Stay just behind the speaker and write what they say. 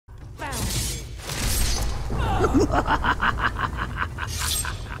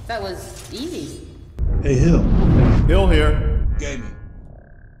That was easy. Hey, Hill. Hill here. Gaming.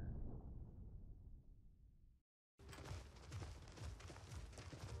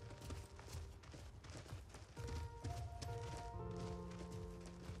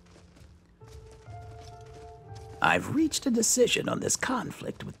 I've reached a decision on this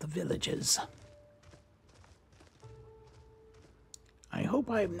conflict with the villagers. I hope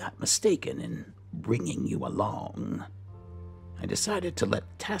I am not mistaken in bringing you along. I decided to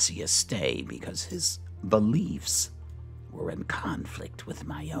let Tassius stay because his beliefs were in conflict with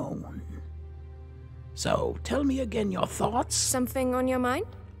my own. So, tell me again your thoughts. Something on your mind?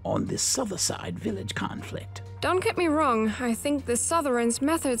 On this Sotherside village conflict. Don't get me wrong, I think the Southerns'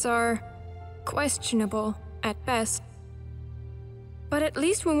 methods are questionable at best. But at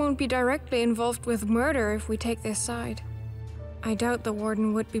least we won't be directly involved with murder if we take their side. I doubt the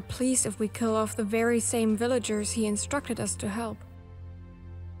Warden would be pleased if we kill off the very same villagers he instructed us to help.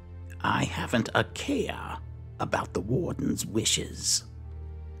 I haven't a care about the Warden's wishes.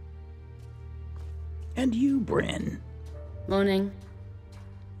 And you, Bryn? Morning.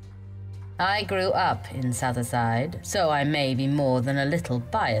 I grew up in Sotherside, so I may be more than a little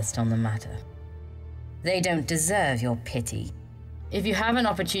biased on the matter. They don't deserve your pity. If you have an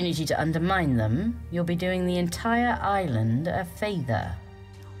opportunity to undermine them, you'll be doing the entire island a favor.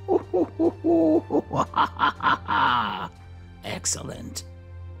 Excellent.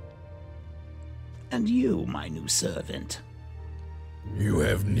 And you, my new servant? You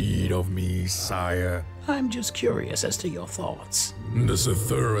have need of me, sire. I'm just curious as to your thoughts. The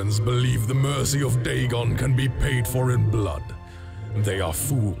Sithurans believe the mercy of Dagon can be paid for in blood. They are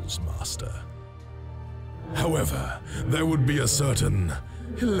fools, master. However, there would be a certain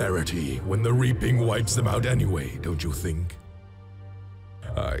hilarity when the reaping wipes them out anyway, don't you think?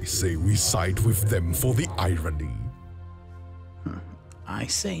 I say we side with them for the irony. I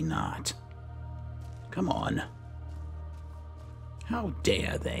say not. Come on. How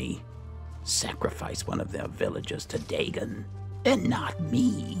dare they sacrifice one of their villagers to Dagon, and not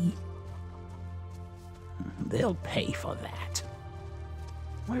me? They'll pay for that.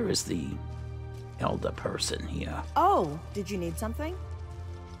 Where is the elder person here? Oh, did you need something?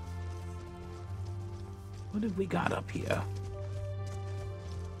 What have we got up here?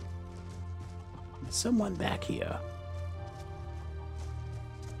 Is someone back here?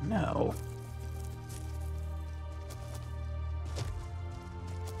 No.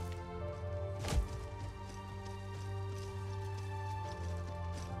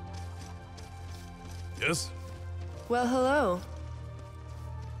 Yes? Well, hello.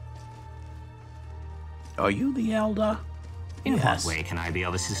 Are you the elder? In Yes. what way can I be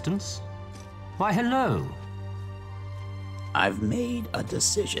of assistance? Why, hello. I've made a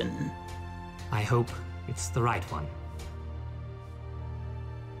decision. I hope it's the right one.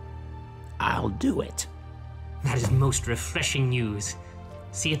 I'll do it. That is most refreshing news.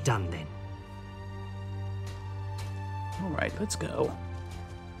 See it done, then. All right, let's go.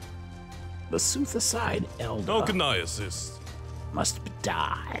 The Soothside Elder How can I assist? must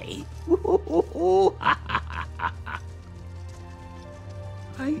die.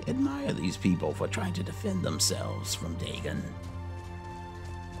 I admire these people for trying to defend themselves from Dagon.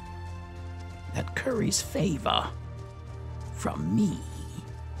 That curries favor from me.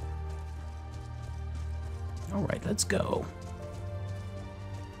 All right, let's go.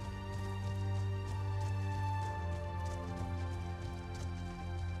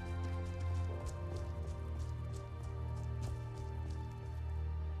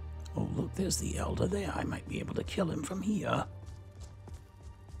 Oh, look, there's the elder there. I might be able to kill him from here.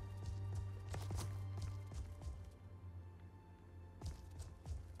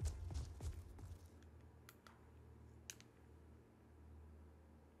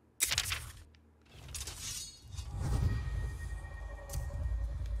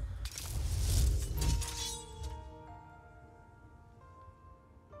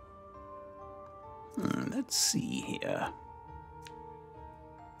 Let's see here.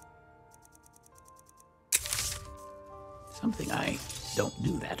 Something I don't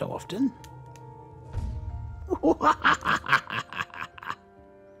do that often.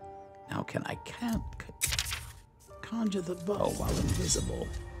 Now can't conjure the bow while invisible.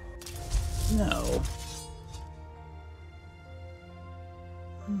 No.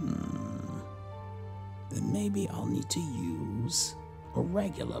 Then maybe I'll need to use a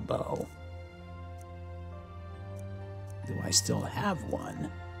regular bow. Do I still have one?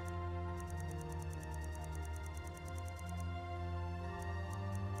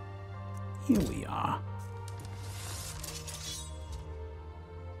 Here we are.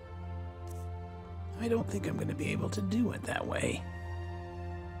 I don't think I'm going to be able to do it that way.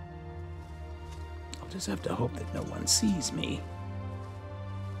 I'll just have to hope that no one sees me.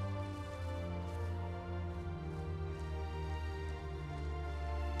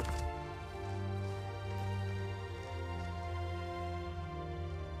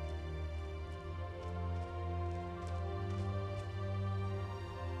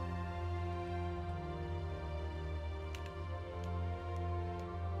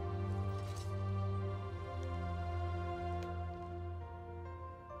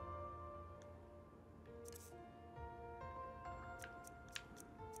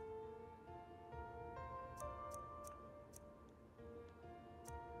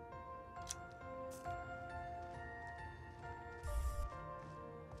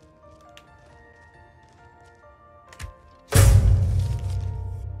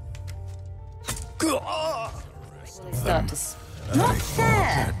 Start to not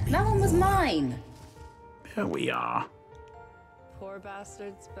fair! That one was mine! There we are. Poor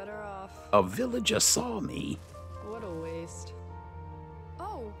bastards, better off. A villager saw me. What a waste.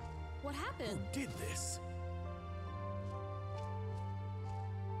 Oh, what happened? Did this?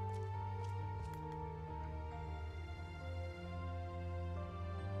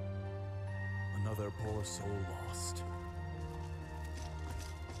 Another poor soul lost.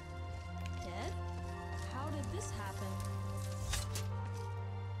 Dead? How did this happen?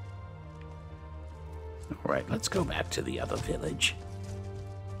 All right, let's go back to the other village.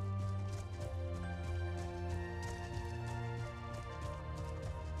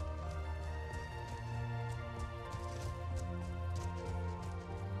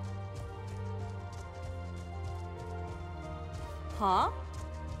 Huh?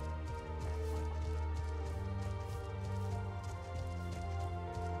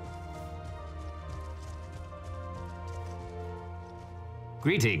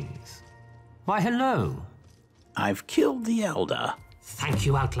 Greetings. Why, hello. I've killed the elder. Thank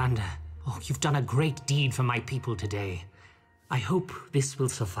you, Outlander. Oh, you've done a great deed for my people today. I hope this will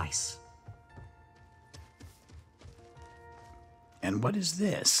suffice. And what is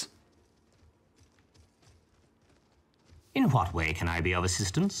this? In what way can I be of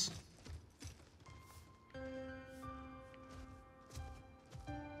assistance?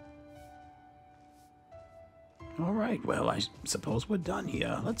 All right, well, I suppose we're done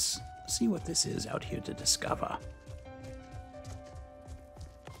here. Let's see what this is out here to discover.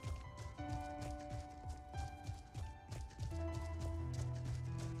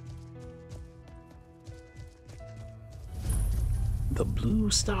 The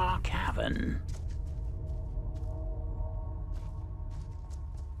Blue Star Cavern.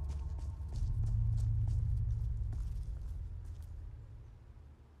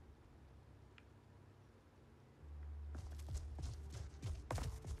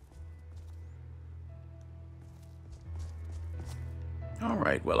 All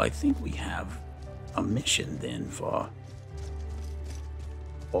right, well, I think we have a mission then for...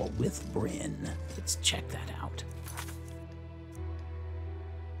 or with Bryn. Let's check that out.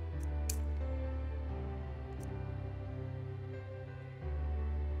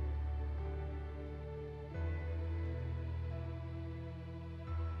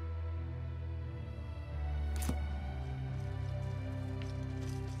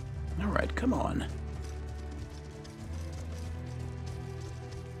 All right, come on.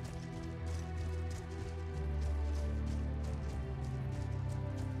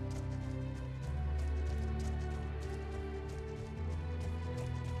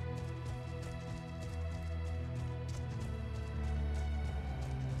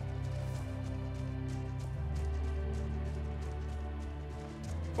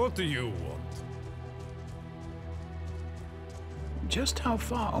 What do you want? Just how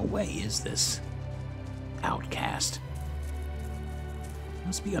far away is this outcast?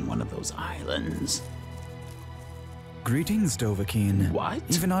 Must be on one of those islands. Greetings, Dovahkiin. What?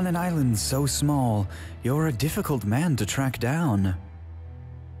 Even on an island so small, you're a difficult man to track down.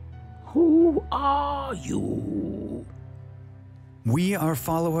 Who are you? We are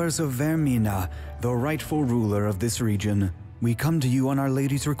followers of Vermina, the rightful ruler of this region. We come to you on Our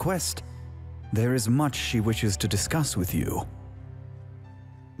Lady's request. There is much she wishes to discuss with you.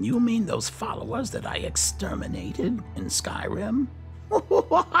 You mean those followers that I exterminated in Skyrim?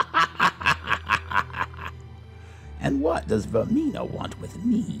 And what does Vermina want with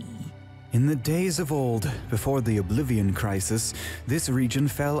me? In the days of old, before the Oblivion Crisis, this region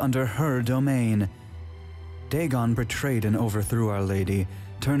fell under her domain. Dagon betrayed and overthrew Our Lady,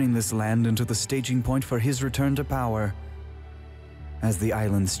 turning this land into the staging point for his return to power. As the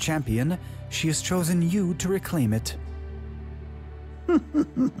island's champion, she has chosen you to reclaim it.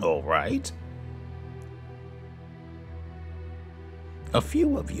 All right. A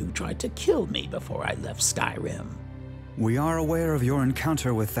few of you tried to kill me before I left Skyrim. We are aware of your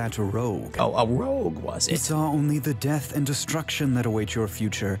encounter with that rogue. Oh, a rogue, was He it? saw only the death and destruction that await your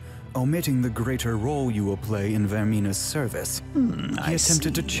future, omitting the greater role you will play in Vermina's service. He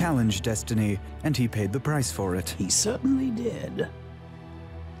attempted to challenge destiny, and he paid the price for it. He certainly did.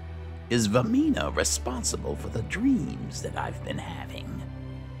 Is Vermina responsible for the dreams that I've been having?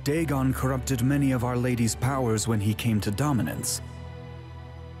 Dagon corrupted many of Our Lady's powers when he came to dominance.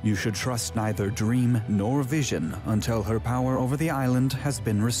 You should trust neither dream nor vision until her power over the island has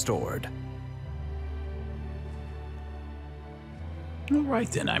been restored. All right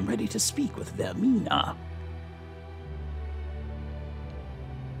then, I'm ready to speak with Vermina.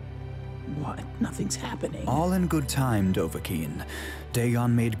 What? Nothing's happening. All in good time, Dovahkiin.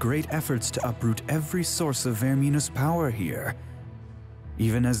 Dagon made great efforts to uproot every source of Vermina's power here.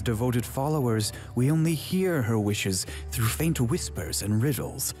 Even as devoted followers, we only hear her wishes through faint whispers and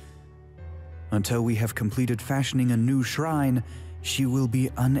riddles. Until we have completed fashioning a new shrine, she will be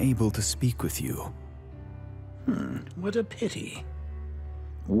unable to speak with you. What a pity.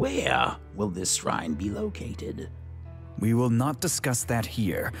 Where will this shrine be located? We will not discuss that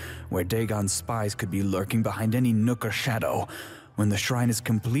here, where Dagon's spies could be lurking behind any nook or shadow. When the shrine is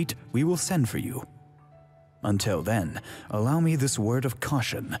complete, we will send for you. Until then, allow me this word of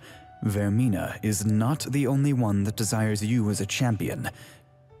caution. Vermina is not the only one that desires you as a champion.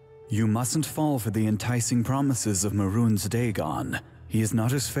 You mustn't fall for the enticing promises of Maroon's Dagon. He is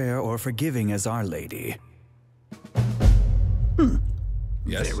not as fair or forgiving as Our Lady.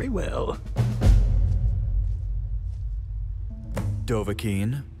 Yes? Very well.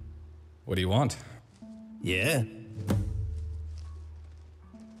 Dovahkiin, What do you want? Yeah?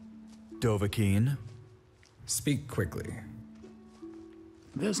 Dovahkiin, Speak quickly.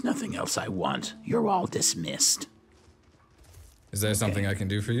 There's nothing else I want. You're all dismissed. Is there something I can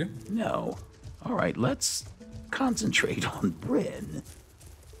do for you? No. All right, let's concentrate on Bryn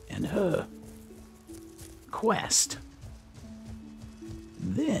and her quest.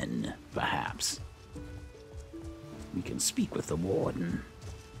 Then, perhaps, we can speak with the Warden.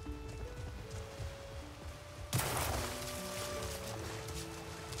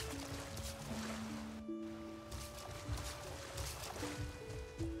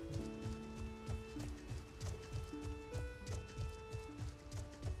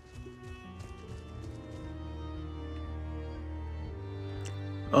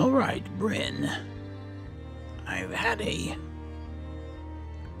 All right, Bryn. I've had a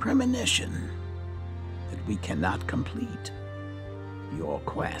premonition that we cannot complete your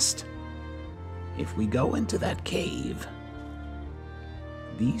quest. If we go into that cave,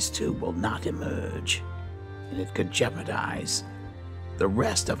 these two will not emerge, and it could jeopardize the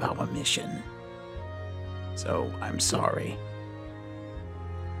rest of our mission. So, I'm sorry.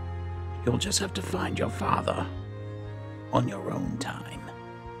 You'll just have to find your father on your own time.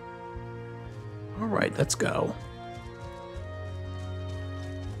 All right, let's go.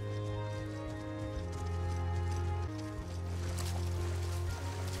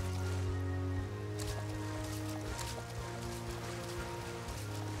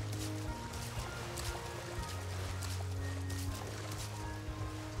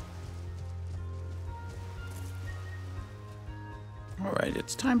 All right,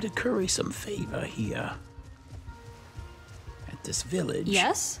 it's time to curry some favor here at this village.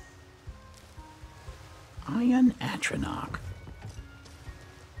 Yes? Iron Atronach.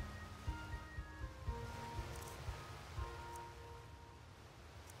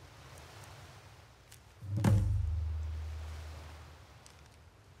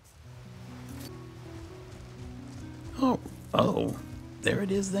 Oh, there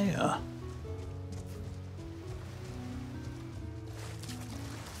it is there.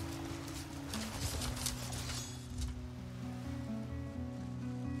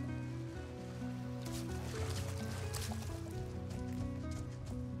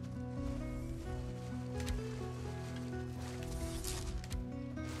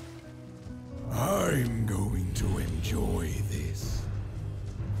 I'm going to enjoy this.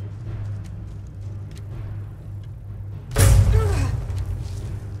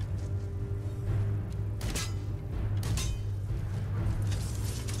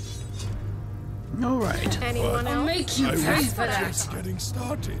 All right, Anyone I'll else? make you I pay was for that. just getting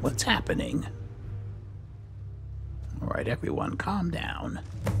started. what's happening? All right, everyone, calm down.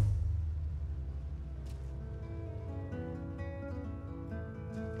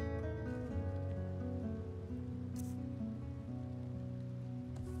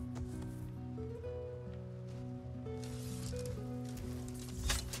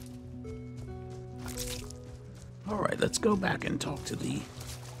 Alright, let's go back and talk to the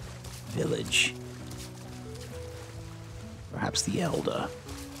village. Perhaps the elder.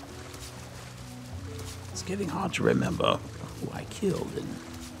 It's getting hard to remember who I killed and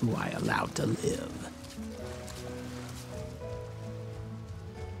who I allowed to live.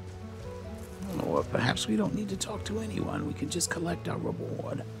 Or perhaps we don't need to talk to anyone. We can just collect our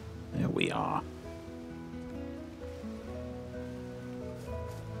reward. There we are.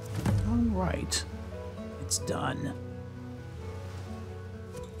 Alright. It's done.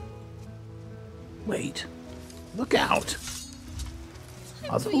 Wait. Look out!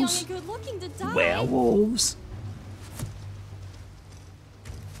 Are I'm too young those and good looking to die. werewolves?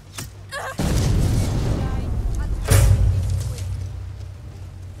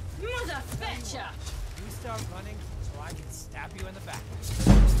 Mother fetcher! You start running so I can stab you in the back.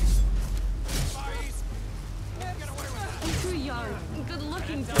 Sorries. Can't get away with I'm too young and good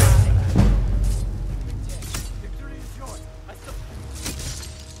looking to that. die. Victory is yours. I still...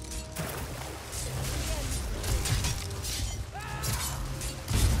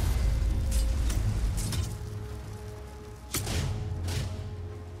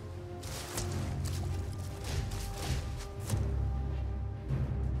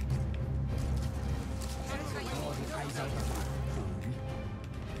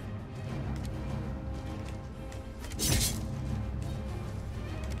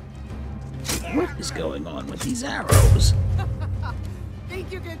 What is going on with these arrows?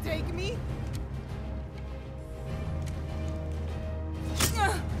 Think you can take me?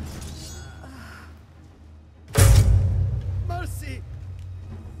 Mercy!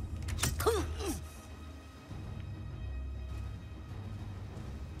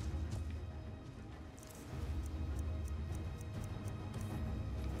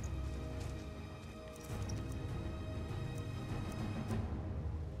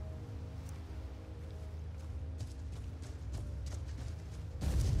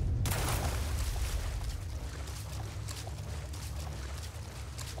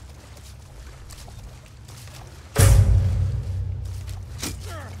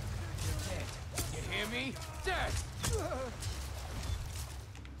 Me? Dead!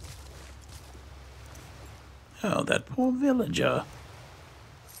 Oh, that poor villager.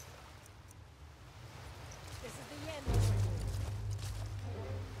 This is the end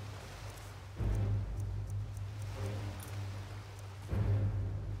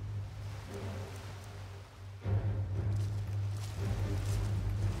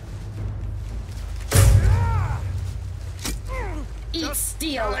for you. Eat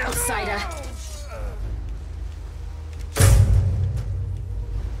steel, outsider!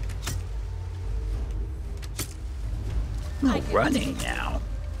 No running now.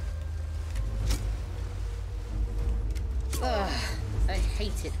 Ugh, I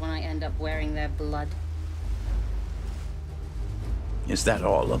hate it when I end up wearing their blood. Is that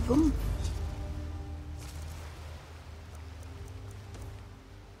all of them?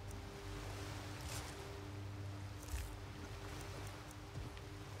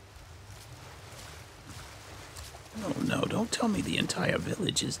 Oh no, don't tell me the entire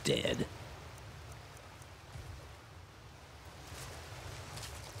village is dead.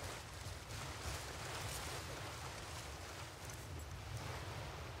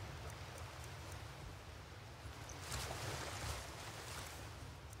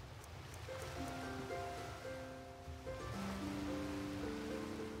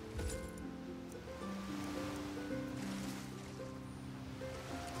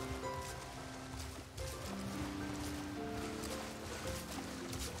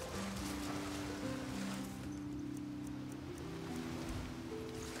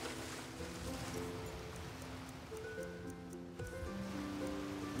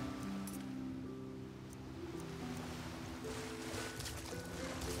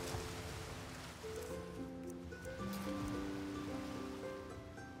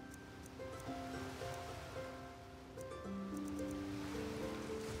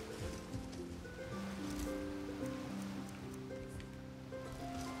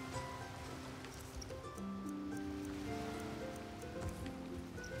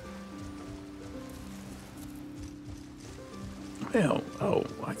 Well, I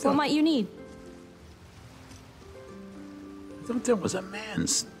What thought might you need? there was a man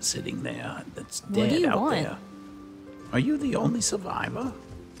sitting there that's What do dead you out want? there. Are you the only survivor?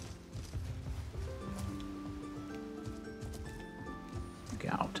 Look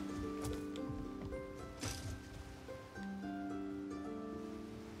out.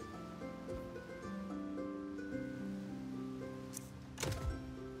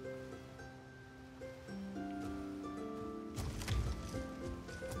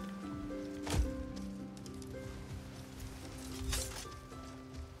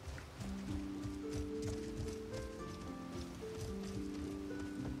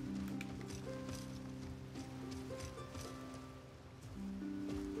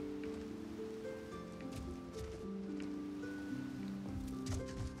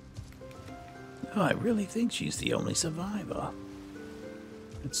 Oh, I really think she's the only survivor.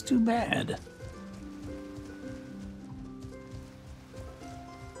 It's too bad.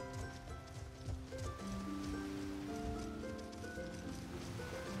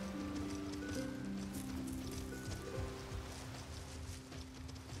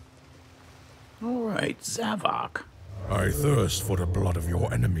 All right, Zavok. I thirst for the blood of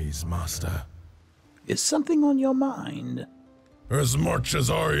your enemies, Master. Is something on your mind? As much as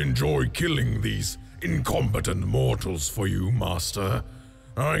I enjoy killing these incompetent mortals for you, Master,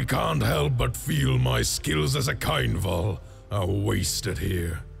 I can't help but feel my skills as a Kindval are wasted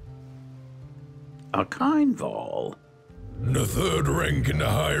here. A Kindval? The third rank in the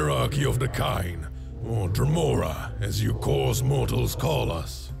hierarchy of the Kind, or Dremora, as you coarse mortals call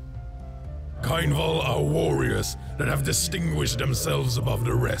us. Kindval are warriors that have distinguished themselves above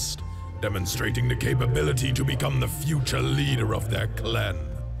the rest, demonstrating the capability to become the future leader of their clan.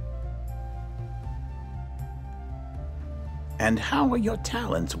 And how are your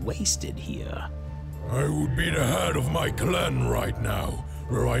talents wasted here? I would be the head of my clan right now,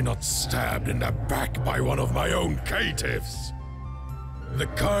 were I not stabbed in the back by one of my own caitiffs. The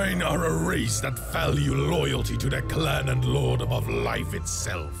Kind are a race that value loyalty to their clan and lord above life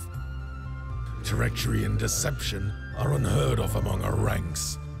itself. Treachery and deception are unheard of among our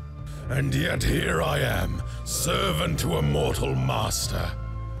ranks. And yet here I am, servant to a mortal master.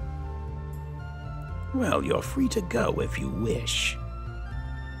 Well, you're free to go if you wish.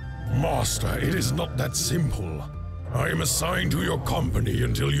 Master, it is not that simple. I am assigned to your company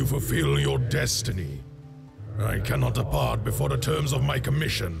until you fulfill your destiny. I cannot depart before the terms of my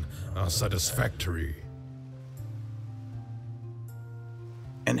commission are satisfactory.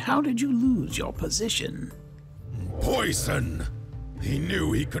 And how did you lose your position? Poison! He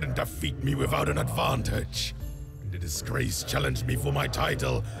knew he couldn't defeat me without an advantage. The disgrace challenged me for my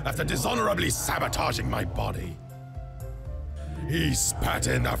title after dishonorably sabotaging my body. He spat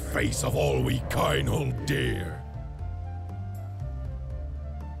in the face of all we Kind hold dear.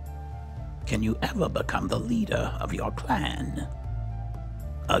 Can you ever become the leader of your clan?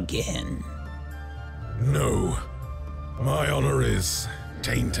 Again? No. My honor is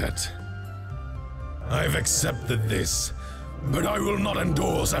tainted. I've accepted this, but I will not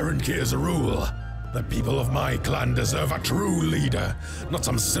endorse Arenkir's rule. The people of my clan deserve a true leader, not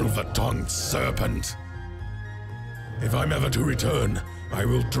some silver-tongued serpent. If I'm ever to return, I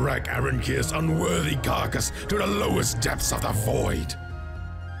will drag Arenkir's unworthy carcass to the lowest depths of the void.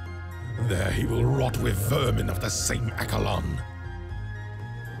 There he will rot with vermin of the same Akalon.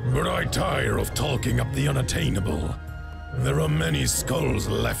 But I tire of talking up the unattainable. There are many skulls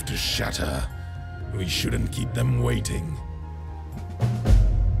left to shatter. We shouldn't keep them waiting.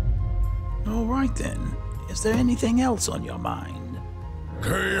 All right then. Is there anything else on your mind?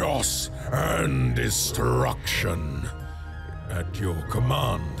 Chaos and destruction. At your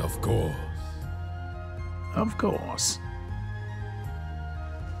command, of course. Of course.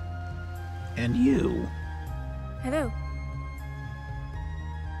 And you? Hello.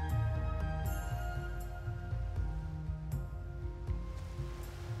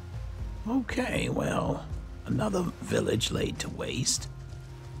 Okay, well, another village laid to waste.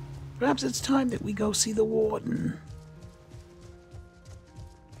 Perhaps it's time that we go see the Warden.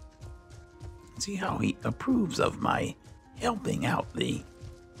 See how he approves of my helping out the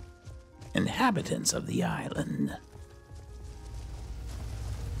inhabitants of the island.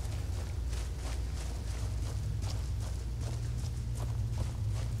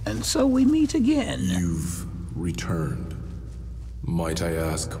 And so we meet again. You've returned. Might I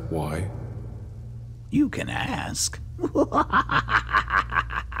ask why? You can ask.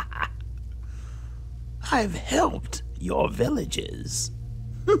 I've helped your villages.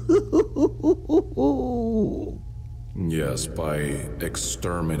 Yes, by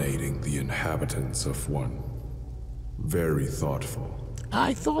exterminating the inhabitants of one. Very thoughtful.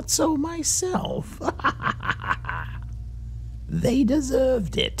 I thought so myself. They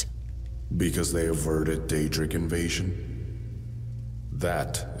deserved it. Because they averted Daedric invasion?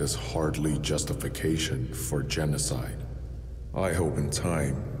 That is hardly justification for genocide. I hope in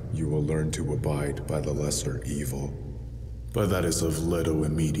time you will learn to abide by the lesser evil. But that is of little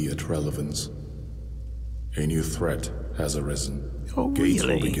immediate relevance. A new threat has arisen. Oh, Gates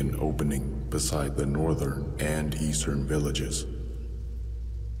really? will begin opening beside the northern and eastern villages.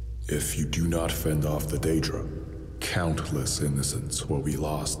 If you do not fend off the Daedra, countless innocents will be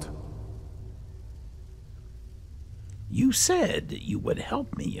lost. You said you would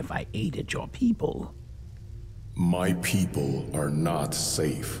help me if I aided your people. My people are not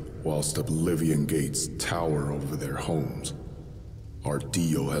safe whilst Oblivion Gates tower over their homes. Our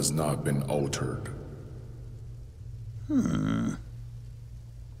deal has not been altered. And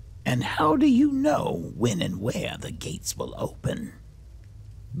how do you know when and where the gates will open?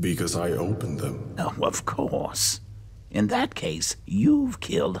 Because I opened them. Oh, of course. In that case, you've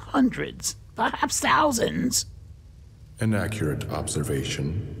killed hundreds, perhaps thousands. An accurate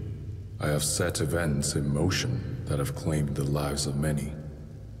observation. I have set events in motion that have claimed the lives of many.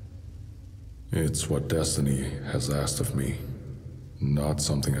 It's what destiny has asked of me, not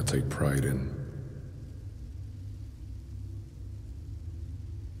something I take pride in.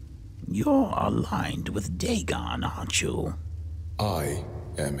 You're aligned with Dagon, aren't you? I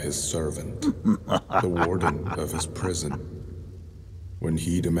am his servant, the warden of his prison. When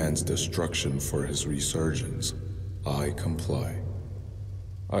he demands destruction for his resurgence, I comply.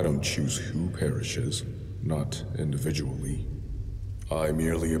 I don't choose who perishes, not individually. I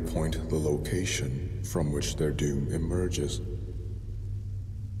merely appoint the location from which their doom emerges.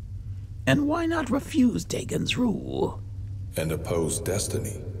 And why not refuse Dagon's rule? And oppose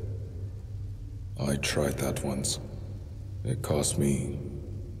destiny. I tried that once. It cost me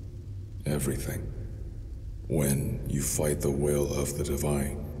everything. When you fight the will of the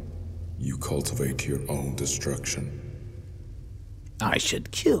divine, you cultivate your own destruction. I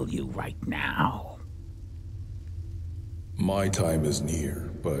should kill you right now. My time is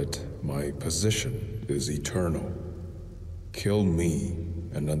near, but my position is eternal. Kill me,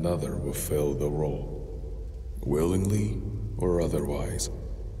 and another will fill the role, willingly or otherwise.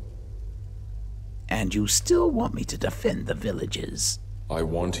 And you still want me to defend the villages? I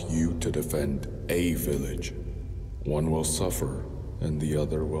want you to defend a village. One will suffer, and the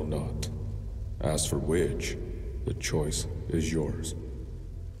other will not. As for which, the choice is yours.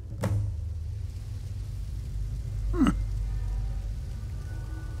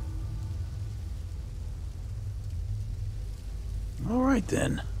 All right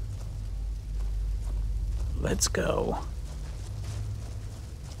then. Let's go.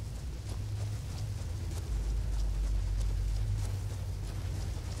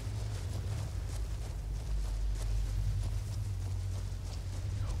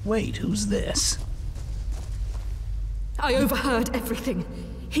 Wait, who's this? I overheard everything.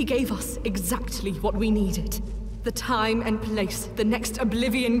 He gave us exactly what we needed. The time and place the next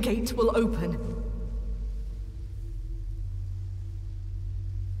Oblivion Gate will open.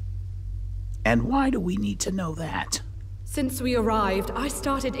 And why do we need to know that? Since we arrived, I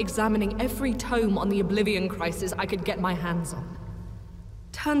started examining every tome on the Oblivion Crisis I could get my hands on.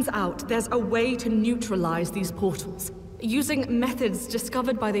 Turns out there's a way to neutralize these portals, using methods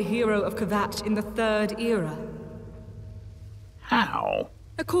discovered by the hero of Kvatch in the Third Era. How?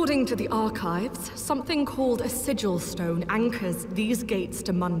 According to the archives, something called a sigil stone anchors these gates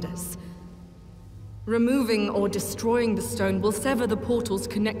to Mundus. Removing or destroying the stone will sever the portal's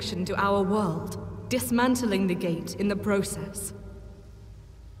connection to our world, dismantling the gate in the process.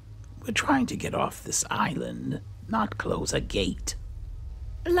 We're trying to get off this island, not close a gate.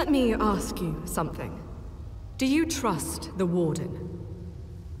 Let me ask you something. Do you trust the Warden?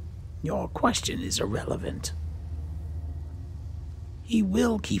 Your question is irrelevant. He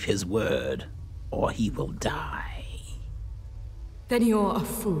will keep his word, or he will die. Then you're a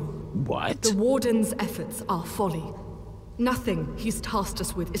fool. What? The Warden's efforts are folly. Nothing he's tasked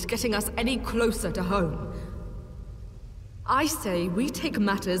us with is getting us any closer to home. I say we take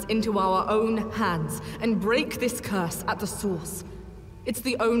matters into our own hands and break this curse at the source. It's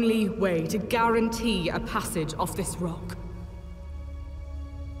the only way to guarantee a passage off this rock.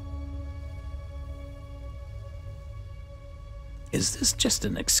 Is this just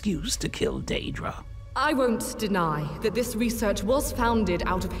an excuse to kill Daedra? I won't deny that this research was founded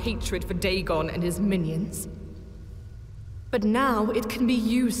out of hatred for Dagon and his minions. But now it can be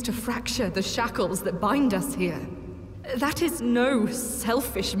used to fracture the shackles that bind us here. That is no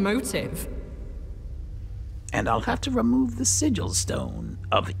selfish motive. And I'll have to remove the sigil stone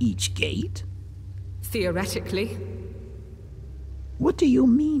of each gate? Theoretically. What do you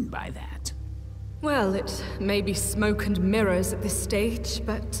mean by that? Well, it may be smoke and mirrors at this stage,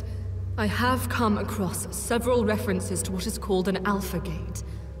 but I have come across several references to what is called an Alpha Gate.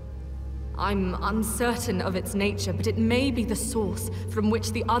 I'm uncertain of its nature, but it may be the source from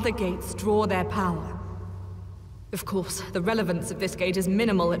which the other gates draw their power. Of course, the relevance of this gate is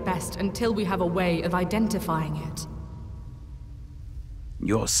minimal at best until we have a way of identifying it.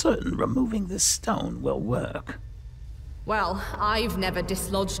 You're certain removing this stone will work? Well, I've never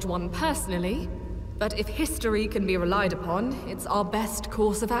dislodged one personally, but if history can be relied upon, it's our best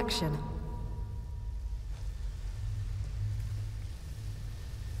course of action.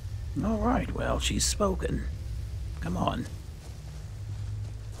 All right, well, she's spoken. Come on.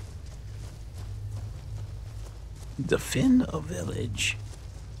 Defend a village.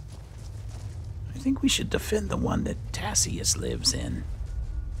 I think we should defend the one that Tacius lives in.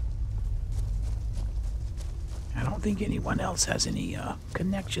 I don't think anyone else has any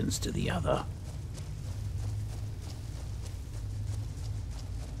connections to the other.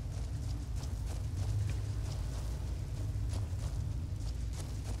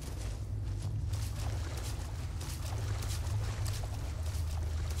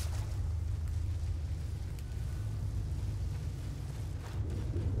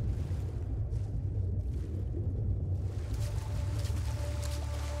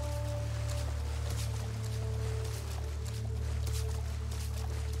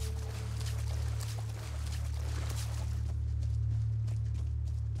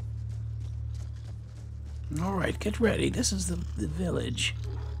 Alright, get ready. This is the village.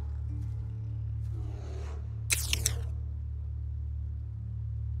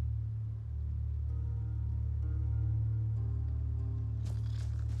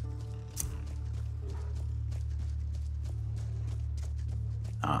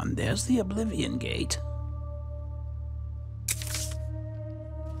 And there's the Oblivion Gate.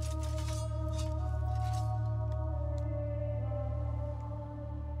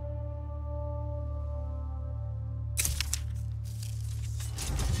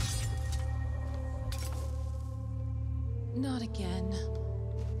 Not again.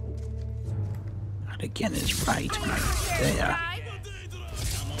 Not again is right there.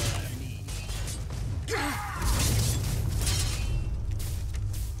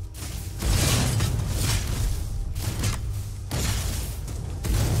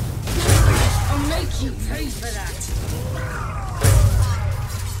 I'll make you pay for that.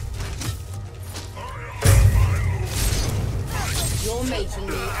 You're making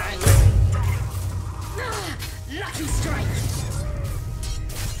me angry. Lucky strike!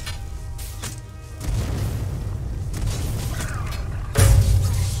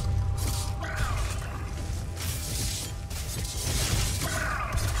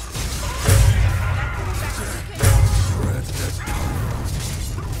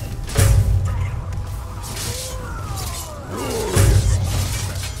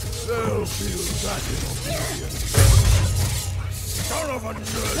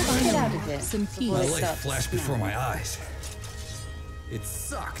 Let's get out of this. Some peace. My life flashed before my eyes. It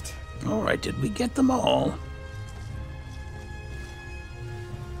sucked. Alright, did we get them all?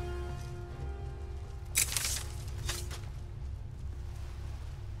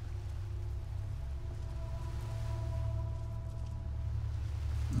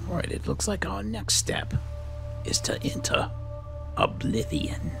 Alright, it looks like our next step is to enter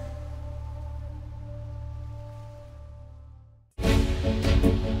Oblivion.